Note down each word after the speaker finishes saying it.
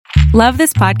Love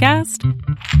this podcast?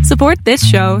 Support this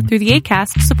show through the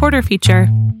Acast supporter feature.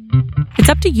 It's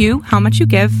up to you how much you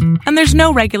give, and there's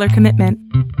no regular commitment.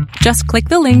 Just click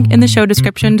the link in the show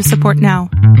description to support now.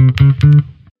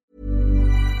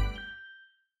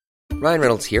 Ryan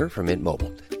Reynolds here from Mint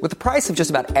Mobile. With the price of just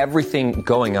about everything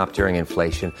going up during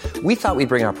inflation, we thought we'd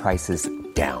bring our prices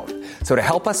down. So to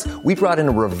help us, we brought in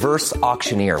a reverse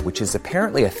auctioneer, which is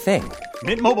apparently a thing.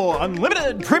 Mint Mobile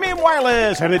Unlimited Premium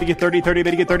Wireless. How to get 30, 30,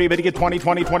 bit to get 30, bit to get 20,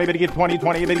 20, 20, bit to get 20,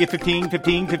 20, bit to get 15,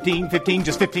 15, 15, 15,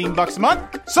 just $15 a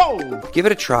month? Sold! Give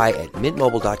it a try at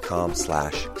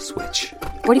mintmobile.com/switch.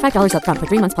 $45 up front for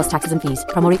 3 months plus taxes and fees.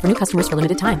 Promo rate for new customers for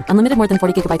limited time. Unlimited more than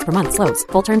 40 gigabytes per month. Slows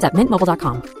full terms at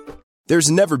mintmobile.com.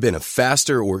 There's never been a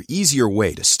faster or easier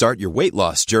way to start your weight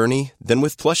loss journey than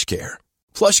with PlushCare.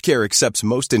 PlushCare accepts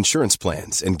most insurance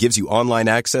plans and gives you online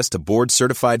access to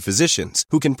board-certified physicians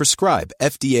who can prescribe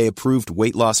FDA-approved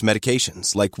weight loss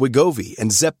medications like Wegovy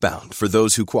and Zepbound for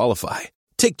those who qualify.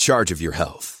 Take charge of your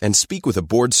health and speak with a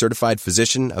board-certified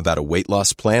physician about a weight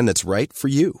loss plan that's right for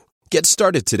you. Get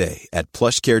started today at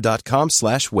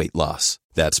plushcare.com/weight loss.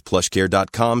 That's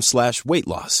plushcare.com/weight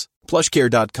loss.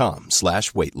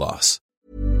 plushcare.com/weight loss.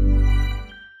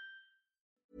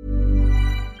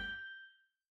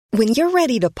 When you're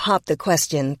ready to pop the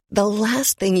question, the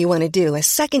last thing you want to do is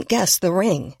second-guess the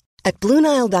ring. At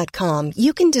BlueNile.com,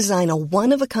 you can design a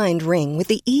one-of-a-kind ring with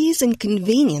the ease and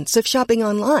convenience of shopping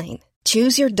online.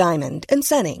 Choose your diamond and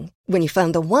setting. When you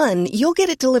find the one, you'll get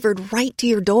it delivered right to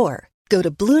your door. Go to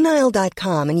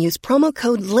BlueNile.com and use promo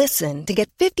code LISTEN to get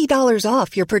 $50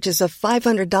 off your purchase of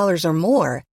 $500 or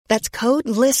more. That's code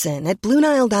LISTEN at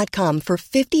BlueNile.com for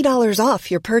 $50 off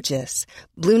your purchase.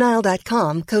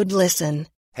 BlueNile.com, code LISTEN.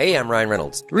 Hey, I'm Ryan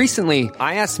Reynolds. Recently,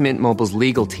 I asked Mint Mobile's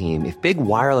legal team if big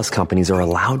wireless companies are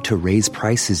allowed to raise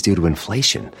prices due to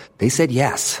inflation. They said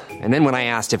yes. And then when I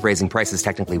asked if raising prices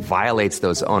technically violates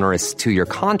those onerous two-year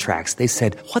contracts, they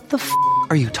said, "What the f***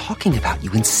 are you talking about,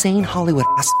 you insane Hollywood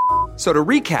ass?" So to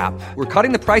recap, we're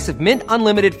cutting the price of Mint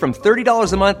Unlimited from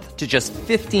 $30 a month to just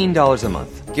 $15 a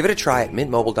month. Give it a try at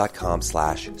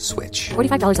mintmobile.com/switch.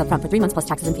 $45 up front for 3 months plus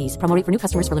taxes and fees. Promo rate for new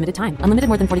customers for limited time. Unlimited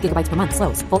more than 40 gigabytes per month.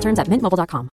 Slows full terms at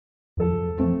mintmobile.com.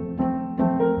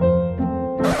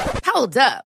 Hold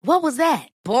up. What was that?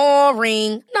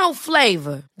 Boring. No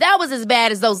flavor. That was as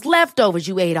bad as those leftovers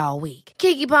you ate all week.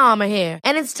 Keke Palmer here.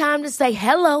 And it's time to say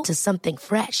hello to something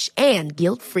fresh and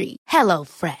guilt-free. Hello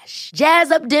Fresh. Jazz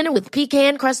up dinner with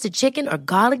pecan-crusted chicken or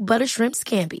garlic butter shrimp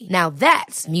scampi. Now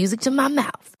that's music to my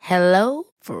mouth. Hello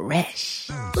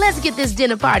Fresh. Let's get this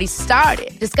dinner party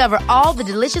started. Discover all the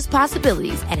delicious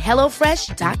possibilities at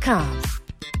HelloFresh.com.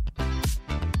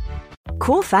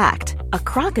 Cool fact, a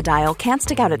crocodile can't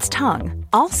stick out its tongue.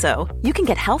 Also, you can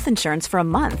get health insurance for a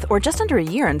month or just under a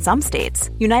year in some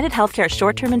states. United Healthcare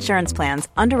short-term insurance plans,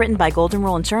 underwritten by Golden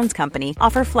Rule Insurance Company,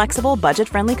 offer flexible,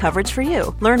 budget-friendly coverage for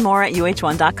you. Learn more at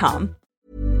uh1.com.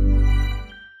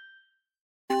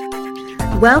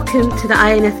 Welcome to the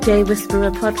INFJ Whisperer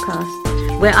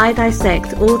podcast, where I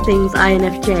dissect all things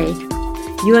INFJ.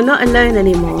 You are not alone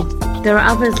anymore. There are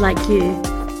others like you.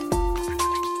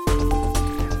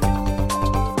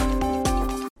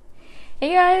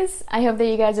 Hey guys, I hope that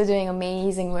you guys are doing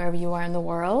amazing wherever you are in the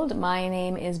world. My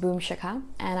name is Boom Shikha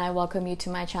and I welcome you to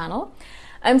my channel.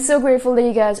 I'm so grateful that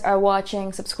you guys are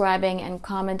watching, subscribing, and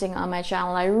commenting on my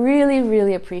channel. I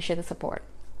really appreciate the support.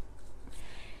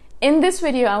 In this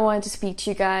video, I wanted to speak to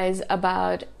you guys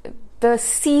about the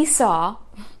seesaw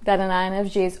that an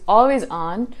INFJ is always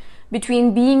on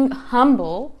between being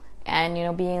humble and, you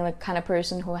know, being the kind of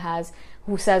person who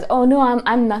says, "Oh no,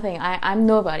 I'm nothing. I'm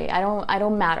nobody. I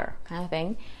don't matter," kind of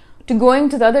thing, to going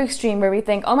to the other extreme where we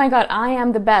think, "Oh my God, I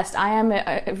am the best. I am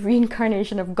a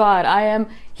reincarnation of God. I am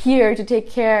here to take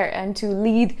care and to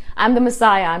lead. I'm the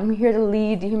Messiah. I'm here to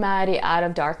lead humanity out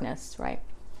of darkness," right?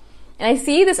 And I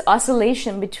see this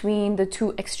oscillation between the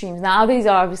two extremes. Now, these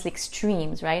are obviously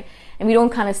extremes, right? And we don't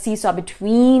kind of seesaw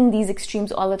between these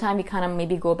extremes all the time. We kind of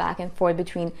maybe go back and forth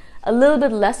between a little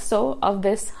bit less so of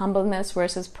this humbleness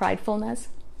versus pridefulness.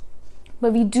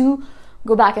 But we do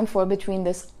go back and forth between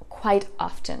this quite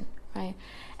often, right?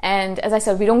 And as I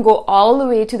said, we don't go all the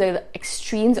way to the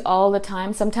extremes all the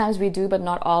time. Sometimes we do, but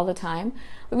not all the time.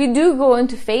 But we do go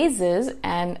into phases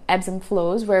and ebbs and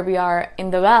flows where we are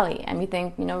in the valley and we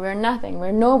think, you know, we're nothing,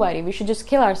 we're nobody, we should just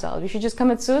kill ourselves, we should just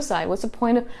commit suicide. What's the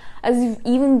point of us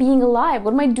even being alive?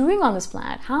 What am I doing on this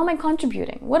planet? How am I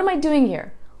contributing? What am I doing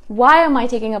here? Why am I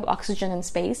taking up oxygen in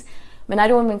space when I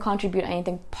don't even contribute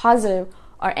anything positive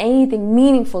or anything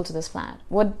meaningful to this planet?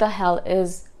 What the hell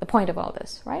is the point of all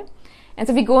this, right? And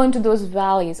so we go into those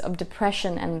valleys of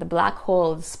depression and the black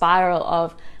hole, the spiral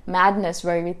of madness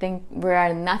where we think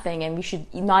we're nothing and we should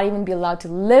not even be allowed to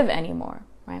live anymore,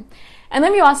 right? And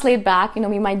then we oscillate back.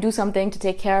 We might do something to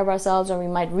take care of ourselves, or we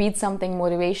might read something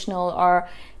motivational, or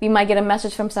we might get a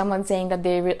message from someone saying that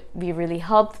we really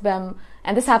helped them.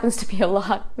 And this happens to be a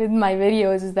lot with my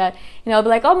videos, is that, I'll be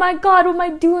like, oh my God, what am I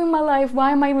doing in my life?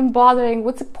 Why am I even bothering?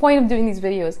 What's the point of doing these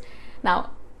videos? Now,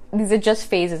 these are just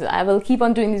phases. I will keep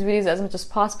on doing these videos as much as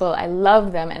possible. I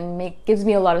love them and gives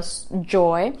me a lot of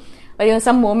joy. But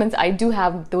some moments, I do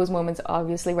have those moments,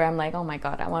 obviously, where I'm like, oh my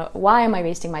God, why am I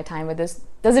wasting my time with this?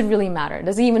 Does it really matter?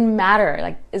 Does it even matter?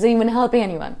 Like, is it even helping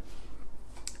anyone?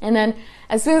 And then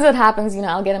as soon as that happens,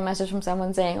 I'll get a message from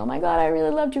someone saying, oh my God, I really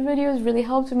loved your videos, really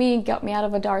helped me, got me out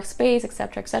of a dark space,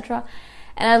 etc., etc.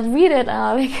 And I'll read it and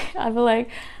I'll be like,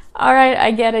 all right,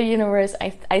 I get it, universe.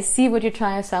 I see what you're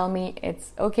trying to sell me.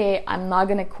 It's okay. I'm not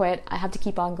going to quit. I have to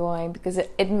keep on going because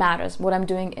it matters. What I'm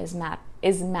doing is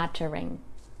mattering.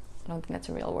 I don't think that's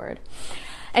a real word.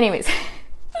 Anyways,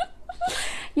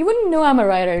 you wouldn't know I'm a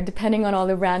writer depending on all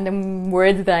the random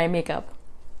words that I make up.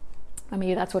 Or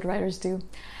maybe that's what writers do.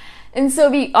 And so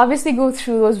we obviously go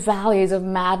through those valleys of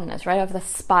madness, right, of the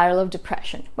spiral of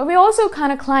depression. But we also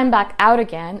kind of climb back out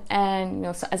again. And,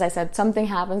 as I said, something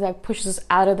happens that pushes us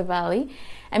out of the valley.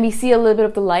 And we see a little bit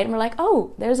of the light. And we're like,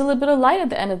 oh, there's a little bit of light at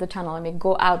the end of the tunnel. And we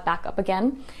go out, back up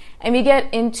again. And we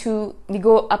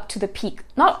go up to the peak.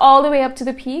 Not all the way up to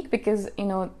the peak because,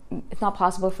 it's not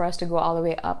possible for us to go all the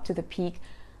way up to the peak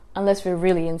unless we're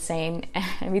really insane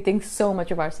and we think so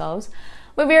much of ourselves.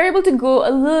 But we're able to go a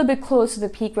little bit close to the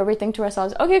peak where we think to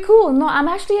ourselves, okay, cool. No, I'm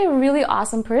actually a really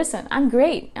awesome person. I'm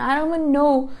great. I don't even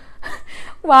know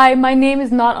why my name is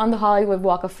not on the Hollywood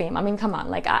Walk of Fame. I mean, come on.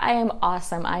 Like, I am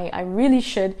awesome. I really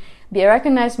should be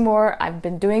recognized more. I've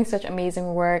been doing such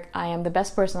amazing work. I am the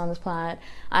best person on this planet.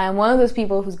 I am one of those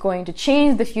people who's going to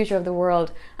change the future of the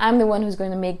world. I'm the one who's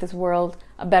going to make this world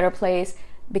a better place.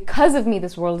 Because of me,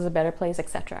 this world is a better place,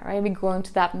 etc. Right? We go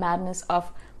into that madness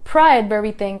of pride where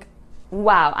we think,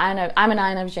 wow, I'm an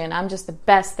INFJ and I'm just the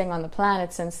best thing on the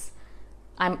planet since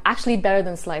I'm actually better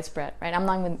than sliced bread, right? I'm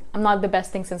not the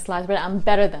best thing since sliced bread. I'm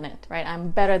better than it, right? I'm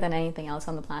better than anything else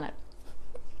on the planet.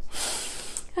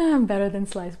 I'm better than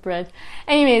sliced bread.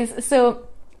 Anyways, so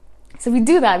we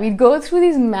do that. We go through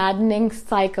these maddening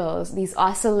cycles, these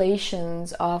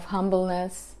oscillations of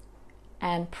humbleness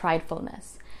and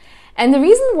pridefulness. And the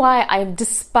reason why I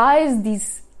despise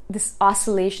these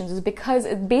oscillations is because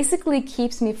it basically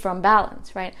keeps me from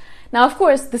balance, right? Now, of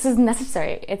course, this is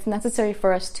necessary. It's necessary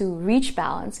for us to reach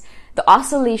balance. The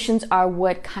oscillations are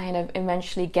what kind of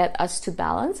eventually get us to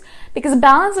balance, because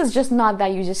balance is just not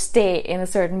that you just stay in a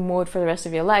certain mode for the rest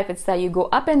of your life. It's that you go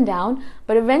up and down,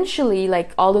 but eventually,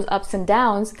 like, all those ups and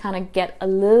downs kind of get a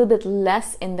little bit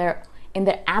less in their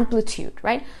amplitude,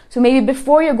 right? So maybe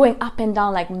before you're going up and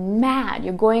down like mad,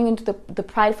 you're going into the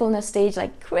pridefulness stage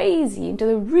like crazy, into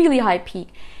the really high peak.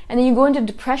 And then you go into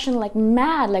depression like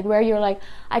mad, like where you're like,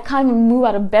 I can't even move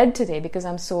out of bed today because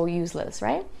I'm so useless,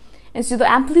 right? And so the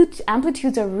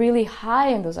amplitudes are really high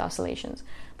in those oscillations.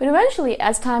 But eventually,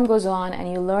 as time goes on and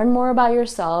you learn more about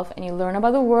yourself and you learn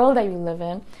about the world that you live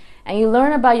in and you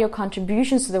learn about your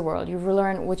contributions to the world, you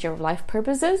learn what your life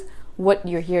purpose is, what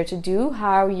you're here to do,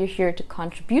 how you're here to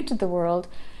contribute to the world,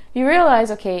 you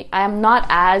realize, okay, I am not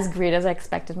as great as I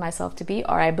expected myself to be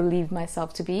or I believed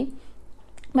myself to be,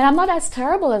 but I'm not as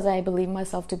terrible as I believe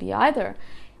myself to be either.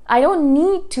 I don't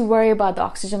need to worry about the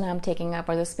oxygen I'm taking up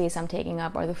or the space I'm taking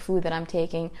up or the food that I'm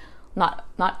taking,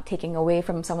 not taking away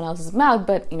from someone else's mouth,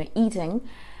 but eating,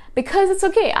 because it's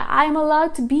okay. I'm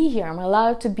allowed to be here.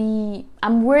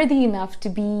 I'm worthy enough to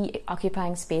be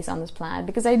occupying space on this planet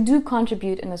because I do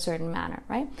contribute in a certain manner,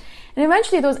 right? And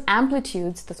eventually those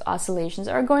amplitudes, those oscillations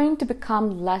are going to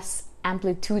become less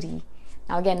amplitude-y.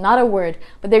 Now again, not a word,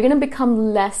 but they're going to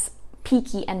become less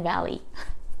peaky and valley.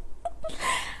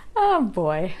 Oh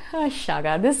boy,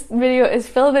 shaga. This video is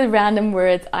filled with random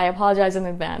words. I apologize in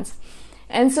advance.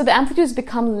 And so the amplitudes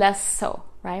become less so,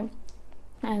 right?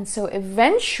 And so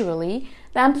eventually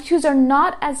the amplitudes are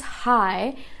not as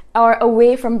high or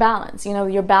away from balance.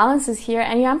 Your balance is here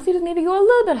and your amplitudes maybe go a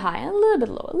little bit high and a little bit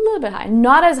low, a little bit high.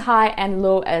 Not as high and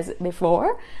low as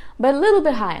before, but a little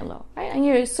bit high and low, right? And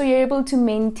you're able to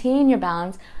maintain your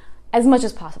balance as much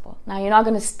as possible. Now, you're not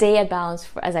going to stay at balance,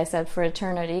 as I said, for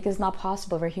eternity, because it's not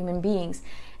possible. We're human beings.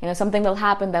 Something will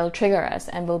happen that will trigger us,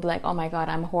 and we'll be like, oh my God,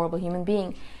 I'm a horrible human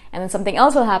being. And then something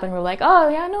else will happen, we're like, oh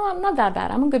yeah, no, I'm not that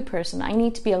bad. I'm a good person. I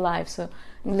need to be alive. So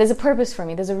there's a purpose for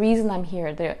me. There's a reason I'm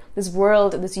here. This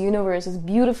world, this universe is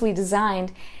beautifully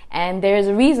designed, and there's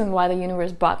a reason why the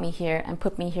universe brought me here and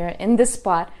put me here in this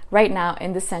spot right now,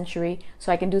 in this century,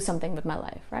 so I can do something with my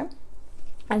life, right?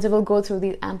 And so we'll go through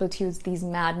these amplitudes, these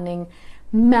maddening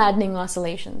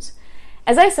oscillations.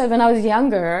 As I said, when I was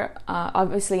younger,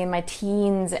 obviously in my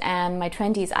teens and my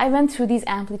 20s, I went through these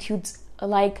amplitudes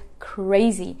like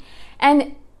crazy.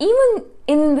 And even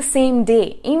in the same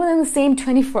day, even in the same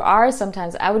 24 hours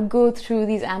sometimes, I would go through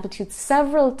these amplitudes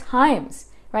several times,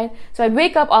 right? So I'd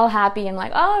wake up all happy and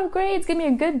like, oh, great, it's gonna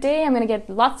be a good day. I'm gonna get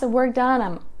lots of work done.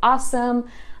 I'm awesome.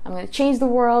 I'm gonna change the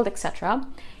world, etc.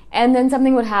 And then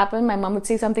something would happen. My mom would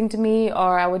say something to me,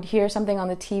 or I would hear something on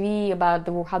the TV about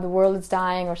how the world is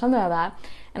dying or something like that.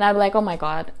 And I'd be like, oh my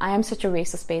God, I am such a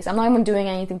waste of space. I'm not even doing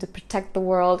anything to protect the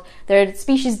world. There are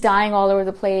species dying all over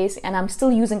the place, and I'm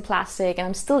still using plastic, and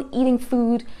I'm still eating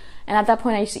food. And at that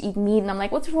point, I used to eat meat, and I'm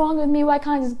like, what's wrong with me? Why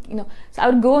can't I just, So I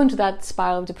would go into that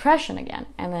spiral of depression again.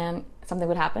 And then something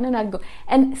would happen, and I'd go.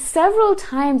 And several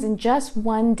times in just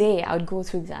one day, I would go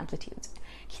through these amplitudes.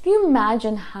 Can you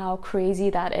imagine how crazy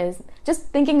that is? Just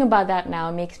thinking about that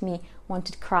now makes me want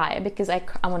to cry, because I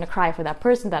want to cry for that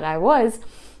person that I was,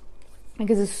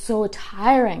 because it's so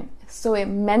tiring, so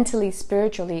mentally,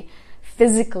 spiritually,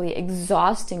 physically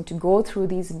exhausting to go through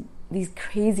these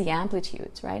crazy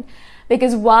amplitudes, right?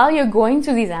 Because while you're going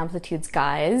through these amplitudes,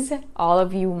 guys, all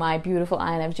of you, my beautiful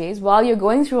INFJs, while you're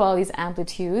going through all these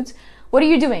amplitudes, what are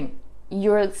you doing?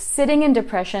 You're sitting in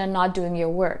depression and not doing your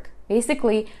work.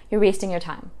 Basically, you're wasting your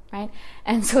time, right?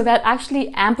 And so that actually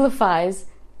amplifies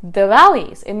the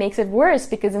valleys. It makes it worse,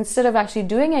 because instead of actually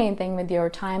doing anything with your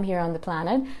time here on the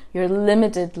planet, your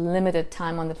limited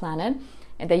time on the planet,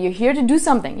 and that you're here to do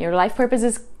something. Your life purpose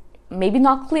is maybe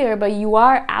not clear, but you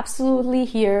are absolutely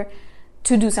here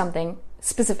to do something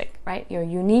specific, right? Your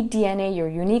unique DNA, your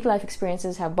unique life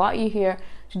experiences have brought you here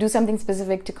to do something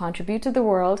specific, to contribute to the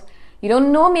world. You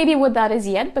don't know maybe what that is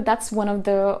yet, but that's one of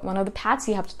the paths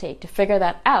you have to take to figure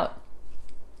that out.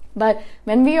 But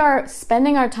when we are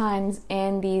spending our times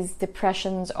in these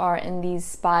depressions or in these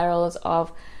spirals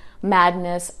of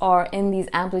madness or in these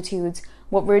amplitudes,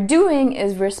 what we're doing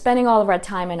is we're spending all of our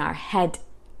time in our head,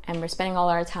 and we're spending all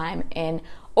our time in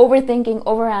overthinking,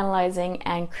 overanalyzing,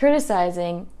 and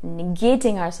criticizing,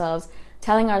 negating ourselves,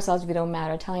 telling ourselves we don't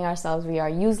matter, telling ourselves we are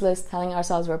useless, telling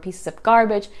ourselves we're pieces of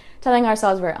garbage, telling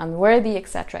ourselves we're unworthy,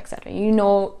 etc., etc. You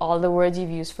know all the words you've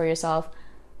used for yourself.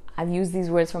 I've used these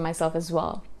words for myself as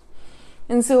well.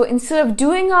 And so instead of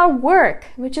doing our work,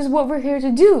 which is what we're here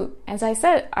to do, as I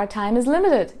said, our time is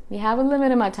limited. We have a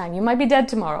limited amount of time. You might be dead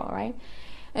tomorrow, right?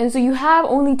 And so you have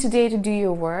only today to do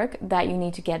your work that you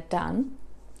need to get done.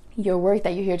 Your work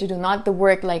that you're here to do, not the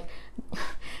work like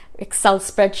Excel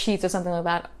spreadsheets or something like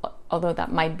that, although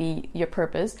that might be your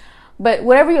purpose. But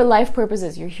whatever your life purpose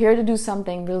is, you're here to do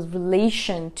something with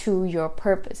relation to your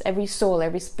purpose. Every soul,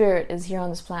 every spirit is here on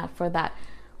this planet for that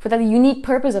unique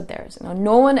purpose of theirs.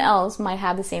 No one else might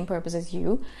have the same purpose as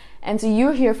you. And so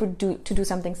you're here to do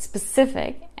something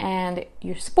specific, and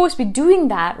you're supposed to be doing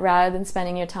that rather than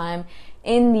spending your time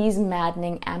in these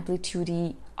maddening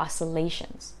amplitude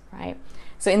oscillations, right?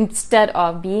 So instead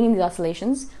of being in these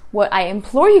oscillations, what I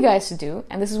implore you guys to do,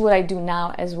 and this is what I do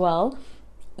now as well,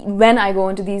 when I go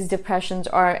into these depressions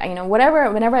or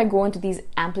whenever I go into these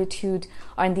amplitude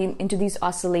or into these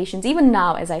oscillations, even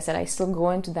now, as I said, I still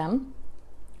go into them.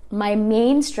 My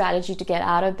main strategy to get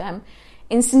out of them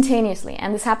instantaneously,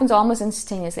 and this happens almost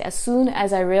instantaneously, as soon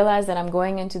as I realize that I'm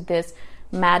going into this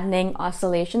maddening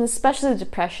oscillation, especially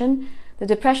the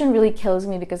depression really kills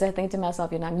me, because I think to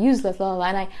myself, I'm useless, blah,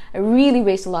 blah, blah, and I really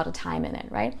waste a lot of time in it,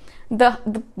 right? The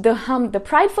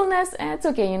pridefulness, it's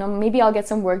okay, maybe I'll get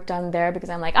some work done there because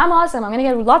I'm like, I'm awesome, I'm gonna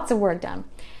get lots of work done.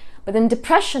 But in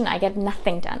depression, I get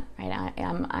nothing done, right?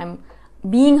 I'm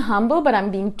being humble, but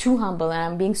I'm being too humble, and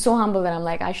I'm being so humble that I'm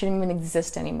like, I shouldn't even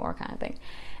exist anymore, kind of thing.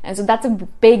 And so that's a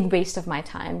big waste of my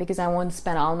time, because I want to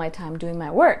spend all my time doing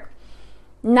my work.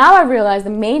 Now I realize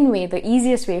the main way, the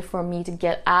easiest way for me to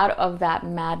get out of that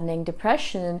maddening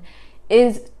depression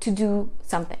is to do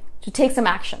something, to take some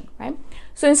action, right?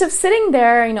 So instead of sitting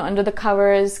there, under the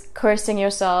covers, cursing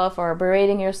yourself or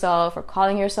berating yourself or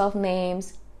calling yourself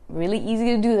names, really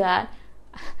easy to do that.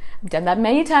 I've done that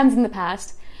many times in the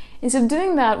past. Instead of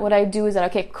doing that, what I do is that,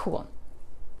 okay, cool.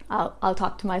 I'll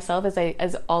talk to myself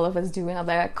as all of us do, and I'll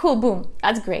be like, cool, boom,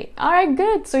 that's great. All right,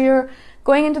 good. So you're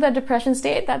going into that depression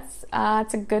state. That's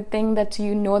a good thing that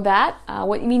you know that.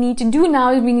 What we need to do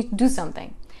now is we need to do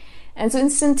something. And so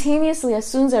instantaneously, as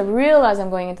soon as I realize I'm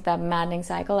going into that maddening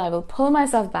cycle, I will pull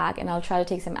myself back and I'll try to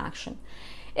take some action.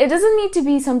 It doesn't need to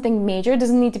be something major. It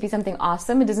doesn't need to be something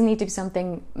awesome. It doesn't need to be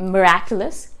something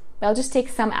miraculous. But I'll just take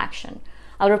some action.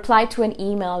 I'll reply to an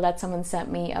email that someone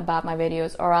sent me about my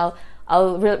videos, or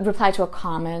I'll reply to a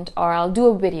comment, or I'll do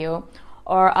a video,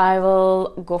 or I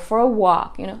will go for a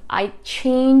walk. I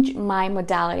change my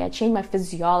modality, I change my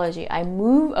physiology. I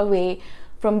move away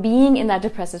from being in that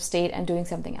depressive state and doing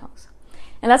something else.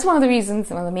 And that's one of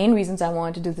the main reasons I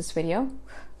wanted to do this video.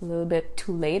 A little bit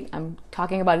too late. I'm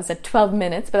talking about this at 12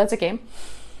 minutes, but that's okay.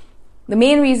 The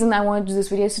main reason I wanted to do this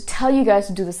video is to tell you guys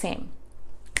to do the same.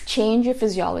 Change your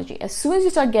physiology. As soon as you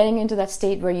start getting into that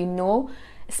state where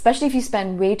especially if you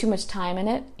spend way too much time in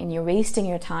it and you're wasting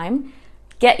your time,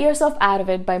 get yourself out of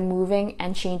it by moving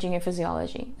and changing your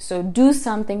physiology. So do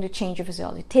something to change your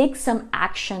physiology. Take some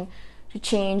action to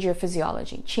change your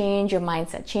physiology, change your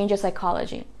mindset, change your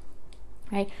psychology.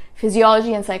 Right?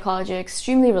 Physiology and psychology are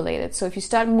extremely related. So if you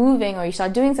start moving or you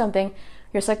start doing something,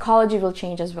 your psychology will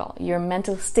change as well. Your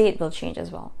mental state will change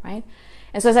as well, right?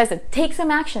 And so as I said, take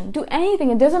some action. Do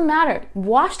anything. It doesn't matter.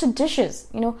 Wash the dishes,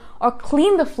 or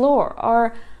clean the floor,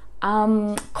 or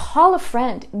call a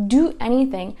friend. Do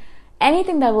anything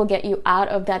that will get you out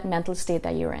of that mental state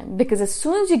that you're in. Because as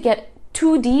soon as you get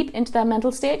too deep into that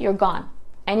mental state, you're gone.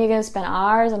 And you're going to spend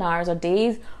hours and hours or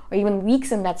days or even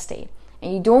weeks in that state.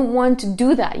 And you don't want to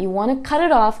do that. You want to cut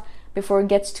it off before it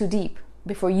gets too deep,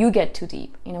 before you get too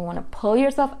deep. You want to pull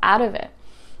yourself out of it.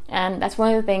 And that's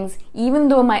one of the things, even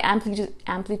though my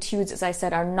amplitudes, as I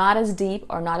said, are not as deep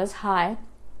or not as high,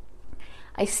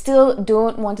 I still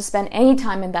don't want to spend any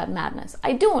time in that madness.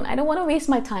 I don't want to waste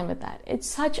my time with that. It's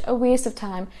such a waste of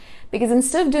time because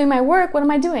instead of doing my work, what am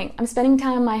I doing? I'm spending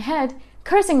time in my head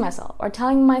cursing myself or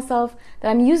telling myself that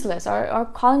I'm useless or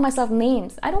calling myself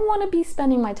names. I don't want to be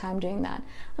spending my time doing that.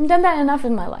 I've done that enough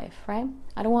in my life, right?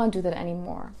 I don't want to do that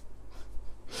anymore.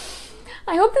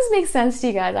 I hope this makes sense to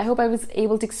you guys. I hope I was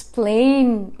able to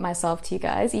explain myself to you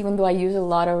guys, even though I use a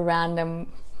lot of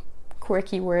random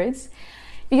quirky words.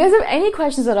 If you guys have any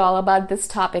questions at all about this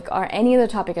topic or any other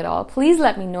topic at all, please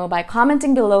let me know by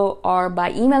commenting below or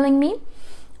by emailing me.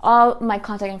 All my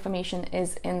contact information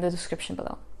is in the description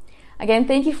below. Again,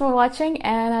 thank you for watching,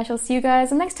 and I shall see you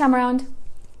guys the next time around.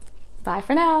 Bye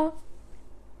for now.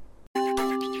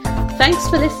 Thanks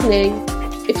for listening.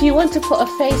 If you want to put a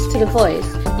face to the voice,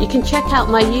 you can check out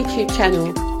my YouTube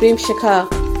channel, Boom Shikha.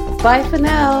 Bye for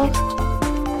now.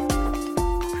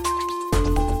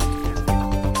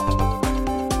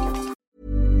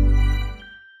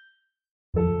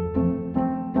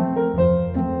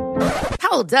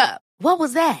 Hold up. What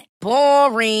was that?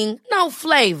 Boring. No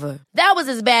flavor. That was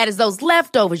as bad as those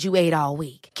leftovers you ate all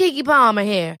week. Keke Palmer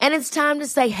here. And it's time to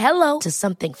say hello to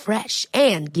something fresh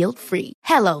and guilt-free.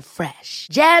 Hello Fresh.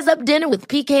 Jazz up dinner with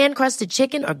pecan-crusted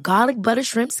chicken or garlic butter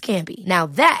shrimp scampi. Now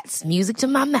that's music to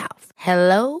my mouth.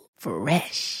 Hello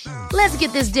Fresh. Let's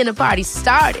get this dinner party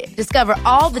started. Discover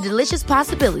all the delicious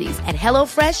possibilities at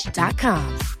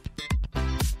HelloFresh.com.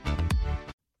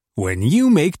 When you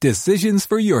make decisions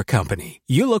for your company,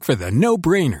 you look for the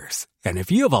no-brainers. And if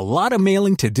you have a lot of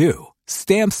mailing to do,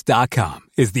 Stamps.com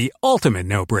is the ultimate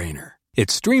no-brainer. It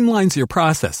streamlines your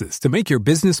processes to make your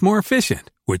business more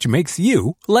efficient, which makes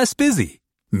you less busy.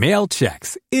 Mail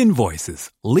checks,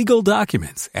 invoices, legal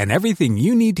documents, and everything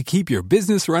you need to keep your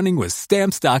business running with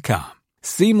Stamps.com.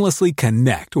 Seamlessly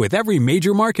connect with every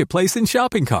major marketplace and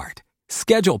shopping cart.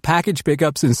 Schedule package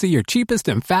pickups and see your cheapest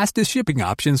and fastest shipping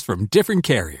options from different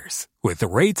carriers. With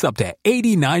rates up to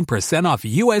 89% off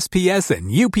USPS and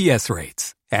UPS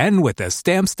rates. And with the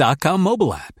Stamps.com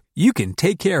mobile app, you can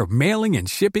take care of mailing and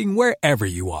shipping wherever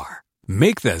you are.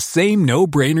 Make the same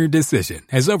no-brainer decision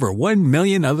as over 1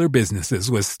 million other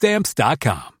businesses with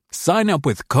Stamps.com. Sign up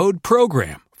with code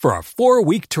PROGRAM for a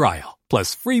 4-week trial,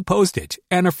 plus free postage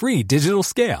and a free digital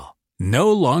scale.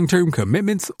 No long-term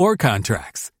commitments or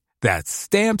contracts. That's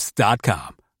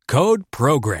Stamps.com. Code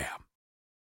PROGRAM.